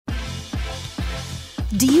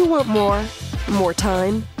Do you want more? More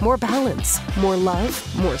time, more balance, more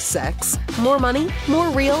love, more sex, more money, more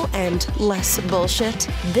real, and less bullshit?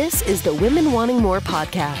 This is the Women Wanting More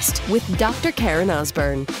podcast with Dr. Karen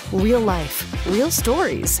Osborne. Real life, real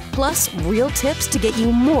stories, plus real tips to get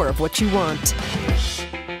you more of what you want.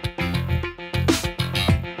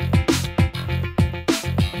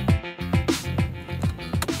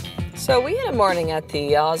 So we had a morning at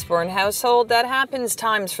the Osborne household. That happens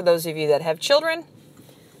times for those of you that have children.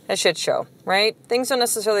 A shit show, right? Things don't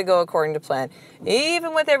necessarily go according to plan.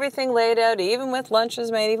 Even with everything laid out, even with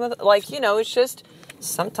lunches made, even with, it's just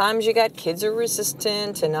sometimes you got kids are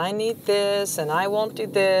resistant and I need this and I won't do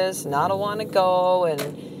this and I don't want to go. And,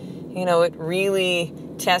 it really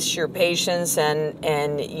tests your patience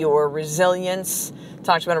and your resilience.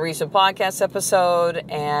 Talked about a recent podcast episode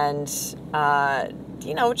and,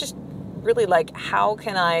 just really like, how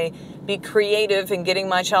can I be creative in getting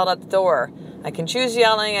my child out the door? I can choose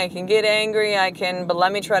yelling, I can get angry, but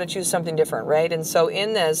let me try to choose something different, right? And so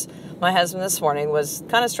in this, my husband this morning was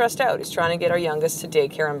kind of stressed out. He's trying to get our youngest to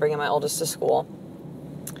daycare and bringing my oldest to school.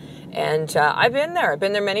 And I've been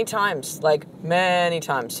there many times.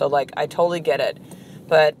 So I totally get it.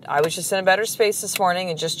 But I was just in a better space this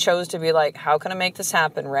morning and just chose to be like, how can I make this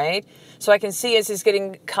happen, right? So I can see as he's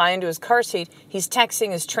getting into his car seat, he's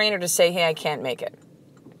texting his trainer to say, hey, I can't make it.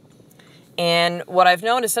 And what I've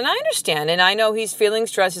noticed, and I understand, and I know he's feeling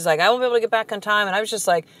stressed. He's like, I won't be able to get back on time. And I was just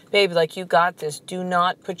like, babe, you got this. Do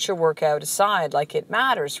not put your workout aside. It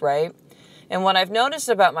matters, right? And what I've noticed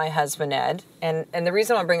about my husband, Ed, and the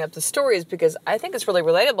reason I bring up the story is because I think it's really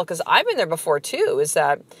relatable because I've been there before too, is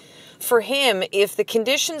that for him, if the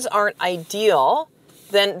conditions aren't ideal,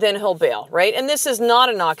 then he'll bail, right? And this is not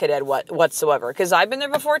a knock at Ed whatsoever because I've been there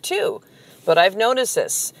before too. But I've noticed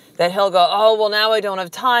this, that he'll go, oh, well, now I don't have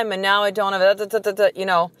time, and now I don't have,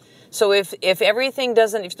 So if if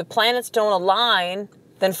the planets don't align,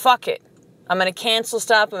 then fuck it. I'm going to cancel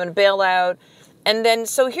stuff, I'm going to bail out. And then,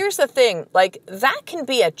 so here's the thing, that can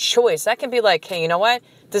be a choice. That can be like, hey, you know what?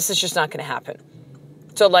 This is just not going to happen.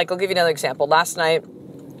 So I'll give you another example. Last night,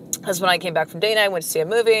 husband and I came back from date night, went to see a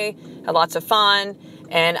movie, had lots of fun,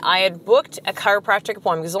 and I had booked a chiropractic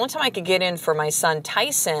appointment because the only time I could get in for my son,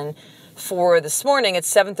 Tyson, for this morning at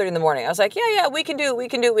 7:30 in the morning. I was like, yeah, we can do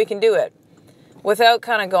it. Without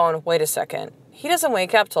kind of going, wait a second. He doesn't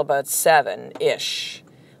wake up till about 7-ish.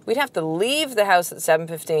 We'd have to leave the house at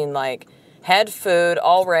 7:15, had food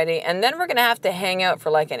all ready, and then we're going to have to hang out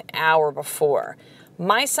for an hour before.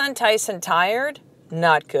 My son Tyson tired?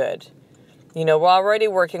 Not good. We're already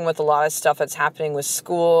working with a lot of stuff that's happening with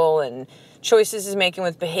school and choices he's making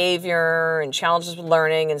with behavior and challenges with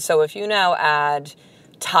learning. And so if you now add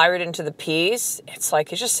tired into the piece, it's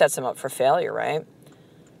it just sets him up for failure, right?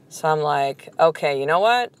 So I'm like, okay, you know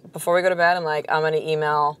what? Before we go to bed, I'm going to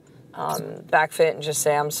email BackFit and just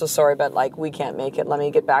say, I'm so sorry, but we can't make it. Let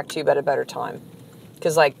me get back to you at a better time.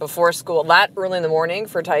 Because before school, that early in the morning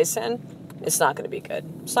for Tyson, it's not going to be good.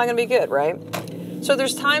 It's not going to be good, right? So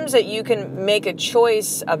there's times that you can make a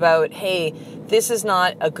choice about, hey, this is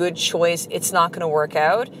not a good choice. It's not going to work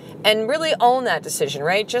out. And really own that decision,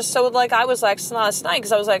 right? Just so I was last night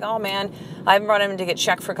because I was like, oh man, I haven't brought him to get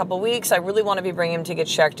checked for a couple of weeks. I really want to be bringing him to get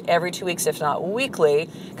checked every 2 weeks, if not weekly,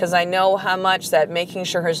 because I know how much that making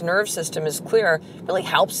sure his nerve system is clear really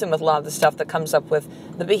helps him with a lot of the stuff that comes up with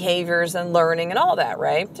the behaviors and learning and all that,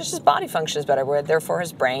 right? Just his body function is better, therefore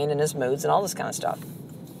his brain and his moods and all this kind of stuff.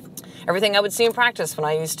 Everything I would see in practice when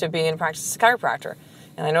I used to be in practice as a chiropractor.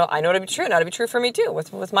 And I know to be true, not to be true for me too,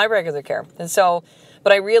 with my regular care. And so,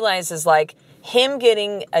 what I realize is him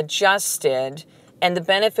getting adjusted and the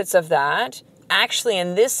benefits of that actually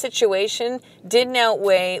in this situation didn't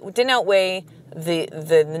outweigh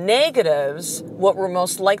the negatives, what were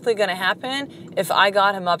most likely going to happen if I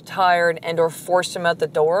got him up tired and or forced him out the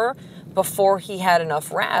door before he had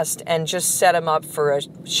enough rest and just set him up for a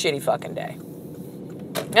shitty fucking day.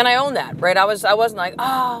 And I own that, right? I wasn't like,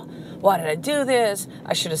 oh, why did I do this?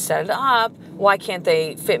 I should have set it up. Why can't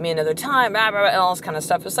they fit me another time? Blah, blah, blah, and all this kind of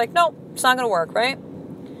stuff. It's nope, it's not going to work, right?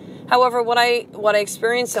 However, what I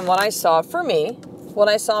experienced and what I saw for me and what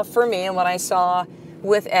I saw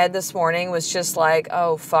with Ed this morning was just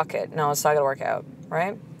oh, fuck it. No, it's not going to work out,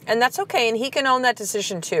 right? And that's okay. And he can own that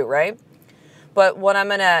decision too, right? But what I'm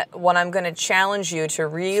going to challenge you to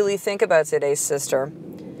really think about today, sister,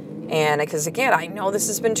 and because again, I know this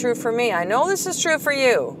has been true for me. I know this is true for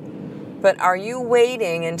you. But are you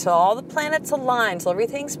waiting until all the planets align, until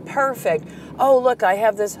everything's perfect? Oh, look, I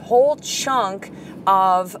have this whole chunk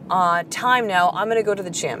of time now. I'm going to go to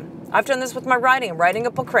the gym. I've done this with my writing. I'm writing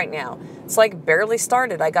a book right now. It's like barely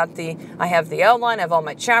started. I have the outline, I have all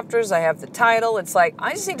my chapters, I have the title. It's like,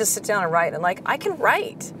 I just need to sit down and write. And like, I can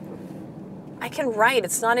write.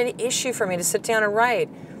 It's not an issue for me to sit down and write.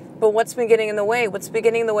 But what's been getting in the way? What's been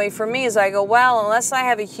getting in the way for me is I go, well, unless I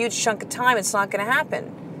have a huge chunk of time, it's not going to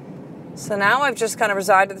happen. So now I've just kind of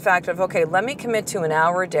resigned to the fact of, okay, let me commit to an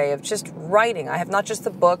hour a day of just writing. I have not just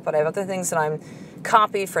the book, but I have other things that I'm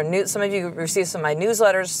copied for. Some of you receive some of my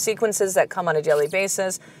newsletters, sequences that come on a daily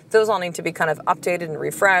basis. Those all need to be kind of updated and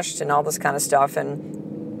refreshed and all this kind of stuff.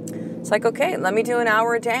 And it's like, okay, let me do an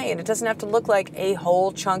hour a day. And it doesn't have to look like a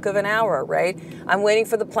whole chunk of an hour, right? I'm waiting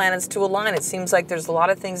for the planets to align. It seems like there's a lot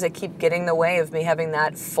of things that keep getting in the way of me having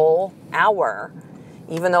that full hour.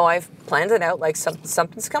 Even though I've planned it out, like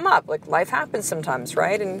something's come up. Like life happens sometimes,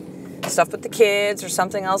 right? And stuff with the kids or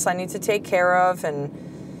something else I need to take care of. And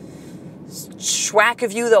schwack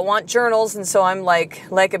of you that want journals. And so I'm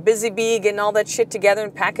like a busy bee getting all that shit together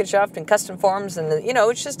and packaged up in custom forms. And,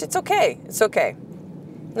 it's okay. It's okay.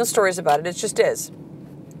 No stories about it. It just is.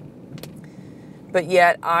 But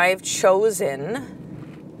yet I've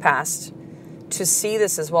chosen to see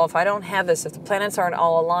this as well. If I don't have this, if the planets aren't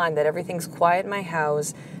all aligned, that everything's quiet in my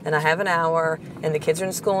house and I have an hour and the kids are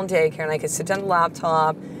in school and daycare and I can sit down the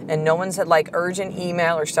laptop and no one's had like urgent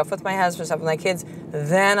email or stuff with my husband, stuff with my kids,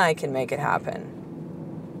 then I can make it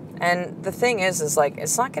happen. And the thing is like,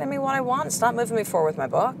 it's not getting me what I want. It's not moving me forward with my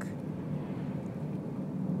book.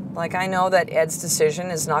 Like I know that Ed's decision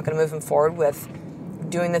is not going to move him forward with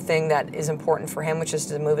doing the thing that is important for him, which is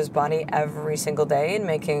to move his body every single day and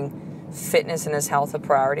making fitness and his health a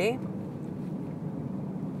priority.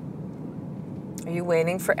 Are you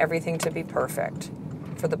waiting for everything to be perfect?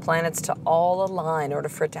 For the planets to all align in order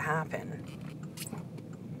for it to happen?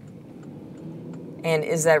 And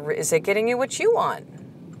is it getting you what you want?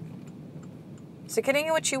 Is it getting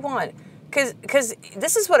you what you want? Because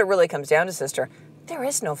this is what it really comes down to, sister. There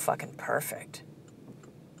is no fucking perfect.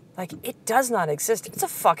 Like, it does not exist. It's a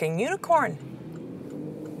fucking unicorn.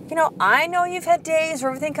 I know you've had days where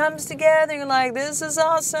everything comes together. You're like, this is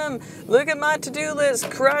awesome. Look at my to-do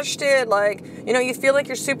list. Crushed it. Like, you feel like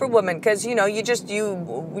you're Superwoman because, you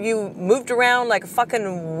moved around like a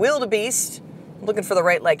fucking wildebeest. I'm looking for the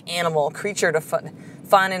right, animal, creature to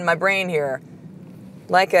find in my brain here.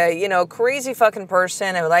 Like a, crazy fucking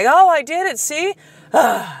person. And like, oh, I did it, see?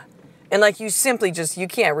 And you simply you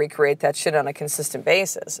can't recreate that shit on a consistent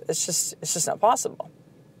basis. It's just not possible.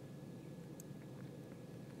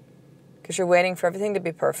 Because you're waiting for everything to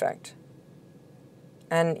be perfect.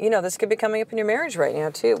 And, this could be coming up in your marriage right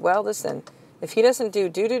now, too. Well, listen, if he doesn't do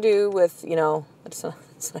with, that's not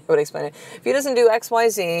how I would explain it. If he doesn't do X, Y,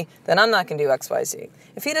 Z, then I'm not going to do X, Y, Z.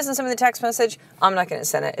 If he doesn't send me the text message, I'm not going to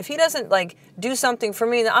send it. If he doesn't, do something for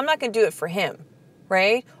me, then I'm not going to do it for him,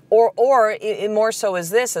 right? Or it more so is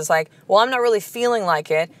this, is like, well, I'm not really feeling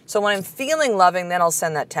like it. So when I'm feeling loving, then I'll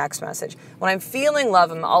send that text message. When I'm feeling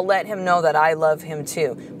loving, I'll let him know that I love him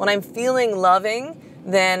too. When I'm feeling loving,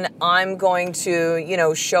 then I'm going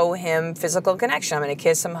to, show him physical connection. I'm going to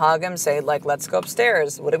kiss him, hug him, say, let's go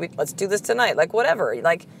upstairs. Let's do this tonight. Whatever.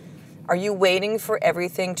 Are you waiting for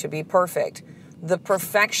everything to be perfect? The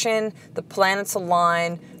perfection, the planets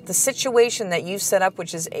align, the situation that you've set up,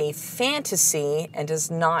 which is a fantasy and does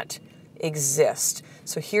not exist.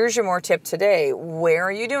 So here's your more tip today. Where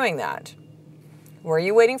are you doing that? Where are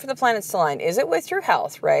you waiting for the planets to align? Is it with your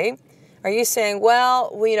health, right? Are you saying, well,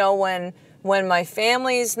 when my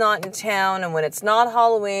family's not in town and when it's not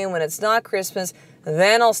Halloween, when it's not Christmas,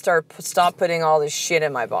 then I'll stop putting all this shit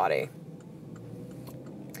in my body?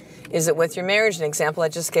 Is it with your marriage? An example I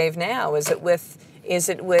just gave now. Is it with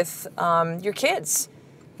your kids?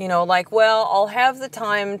 Well, I'll have the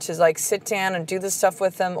time to sit down and do this stuff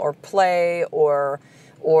with them or play or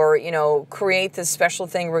create this special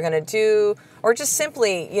thing we're going to do, or just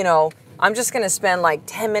simply, I'm just going to spend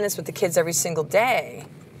 10 minutes with the kids every single day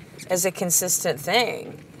as a consistent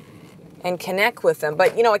thing and connect with them.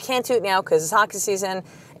 But, I can't do it now because it's hockey season,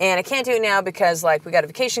 and I can't do it now because we got a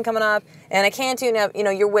vacation coming up, and I can't do it now.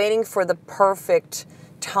 You're waiting for the perfect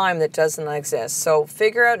time that doesn't exist. So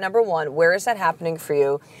figure out, number one, where is that happening for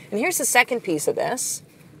you? And here's the second piece of this.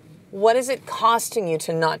 What is it costing you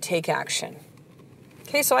to not take action?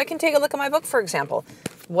 Okay, so I can take a look at my book, for example.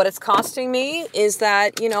 What it's costing me is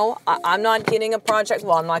that, I'm not getting a project,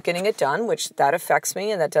 I'm not getting it done, which that affects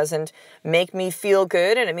me and that doesn't make me feel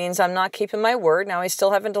good. And it means I'm not keeping my word. Now I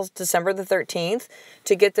still have until December the 13th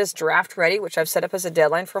to get this draft ready, which I've set up as a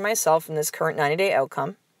deadline for myself in this current 90-day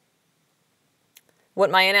outcome. What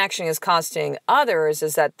my inaction is costing others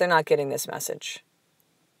is that they're not getting this message.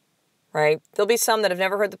 right? There'll be some that have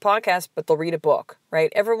never heard the podcast, but they'll read a book,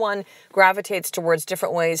 right? Everyone gravitates towards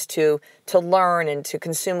different ways to learn and to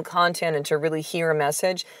consume content and to really hear a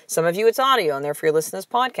message. Some of you, it's audio, and therefore you listen to this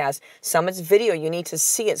podcast. Some it's video. You need to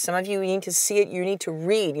see it. Some of you need to see it. You need to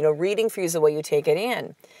read. Reading for you is the way you take it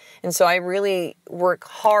in. And so I really work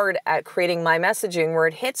hard at creating my messaging where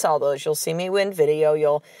it hits all those. You'll see me in video.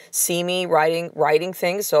 You'll see me writing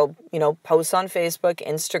things. So, posts on Facebook,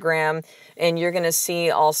 Instagram, and you're going to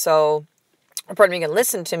see also, you can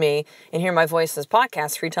listen to me and hear my voice in this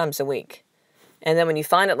podcast 3 times a week. And then when you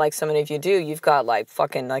find it, like so many of you do, you've got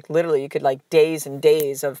literally you could days and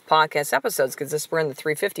days of podcast episodes, because we're in the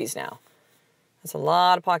 350s now. That's a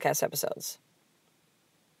lot of podcast episodes.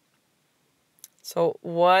 So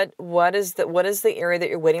what is the area that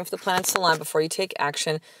you're waiting for the planets to align before you take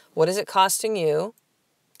action? What is it costing you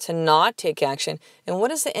to not take action? And what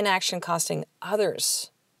is the inaction costing others?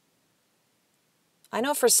 I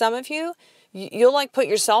know for some of you, you'll put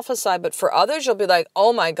yourself aside, but for others, you'll be like,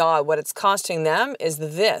 oh my God, what it's costing them is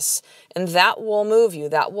this. And that will move you.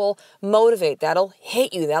 That will motivate. That'll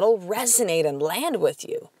hit you. That'll resonate and land with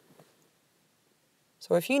you.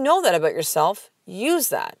 So if you know that about yourself, use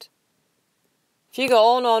that. If you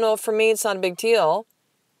go, oh, no, for me, it's not a big deal.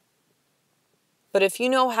 But if you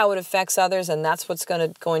know how it affects others and that's what's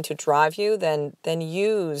going to drive you, then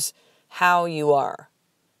use how you are.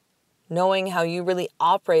 Knowing how you really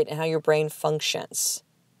operate and how your brain functions.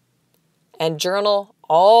 And journal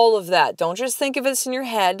all of that. Don't just think of this in your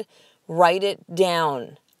head. Write it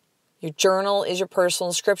down. Your journal is your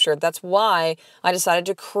personal scripture. That's why I decided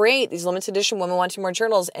to create these limited edition Women Wanting More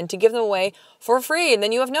journals and to give them away for free. And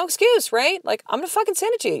then you have no excuse, right? I'm going to fucking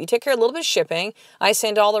send it to you. You take care of a little bit of shipping. I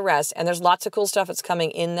send all the rest. And there's lots of cool stuff that's coming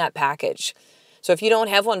in that package. So if you don't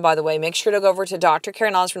have one, by the way, make sure to go over to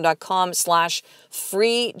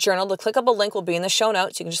drkarenosborn.com/free journal. The clickable link will be in the show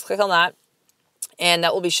notes. You can just click on that. And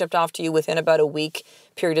that will be shipped off to you within about a week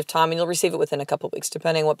period of time. And you'll receive it within a couple of weeks,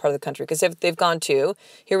 depending on what part of the country. Because they've gone to,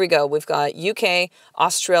 here we go. We've got UK,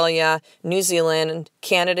 Australia, New Zealand,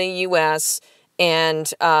 Canada, US.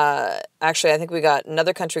 And actually, I think we got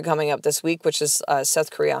another country coming up this week, which is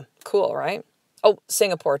South Korea. Cool, right? Oh,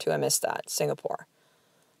 Singapore, too. I missed that. Singapore.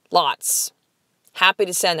 Lots. Happy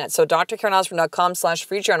to send that. So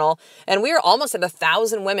drkarenosborn.com/free journal. And we are almost at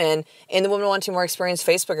 1,000 women in the Women Wanting More Experience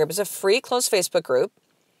Facebook group. It's a free closed Facebook group.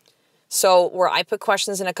 So where I put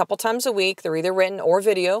questions in a couple times a week. They're either written or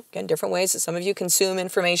video. Again, different ways that some of you consume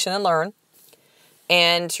information and learn.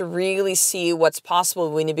 And to really see what's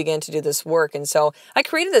possible when you begin to do this work. And so I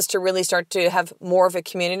created this to really start to have more of a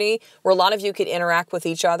community where a lot of you could interact with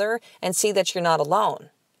each other and see that you're not alone.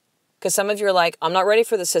 Because some of you are like, I'm not ready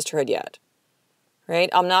for the sisterhood yet.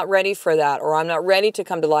 Right? I'm not ready for that, or I'm not ready to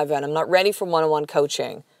come to live event. I'm not ready for one-on-one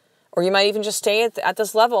coaching. Or you might even just stay at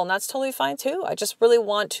this level, and that's totally fine too. I just really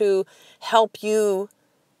want to help you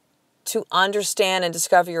to understand and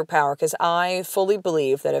discover your power, because I fully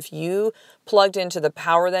believe that if you plugged into the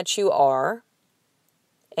power that you are,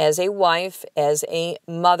 as a wife, as a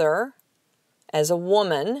mother, as a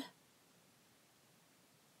woman,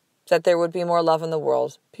 that there would be more love in the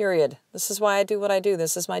world, period. This is why I do what I do.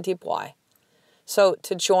 This is my deep why. So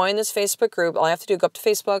to join this Facebook group, all you have to do, go up to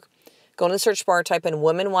Facebook, go to the search bar, type in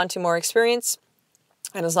Women Wanting More Experience.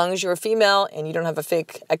 And as long as you're a female and you don't have a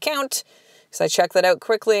fake account, because I check that out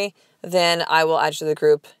quickly, then I will add you to the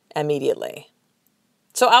group immediately.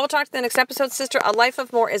 So I will talk to you in the next episode, sister. A life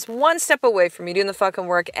of more is one step away from you doing the fucking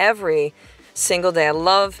work every single day. I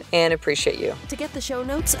love and appreciate you. To get the show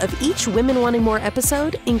notes of each Women Wanting More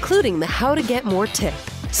episode, including the How to Get More tip,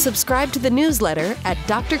 subscribe to the newsletter at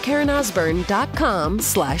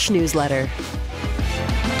drkarenosborn.com/newsletter.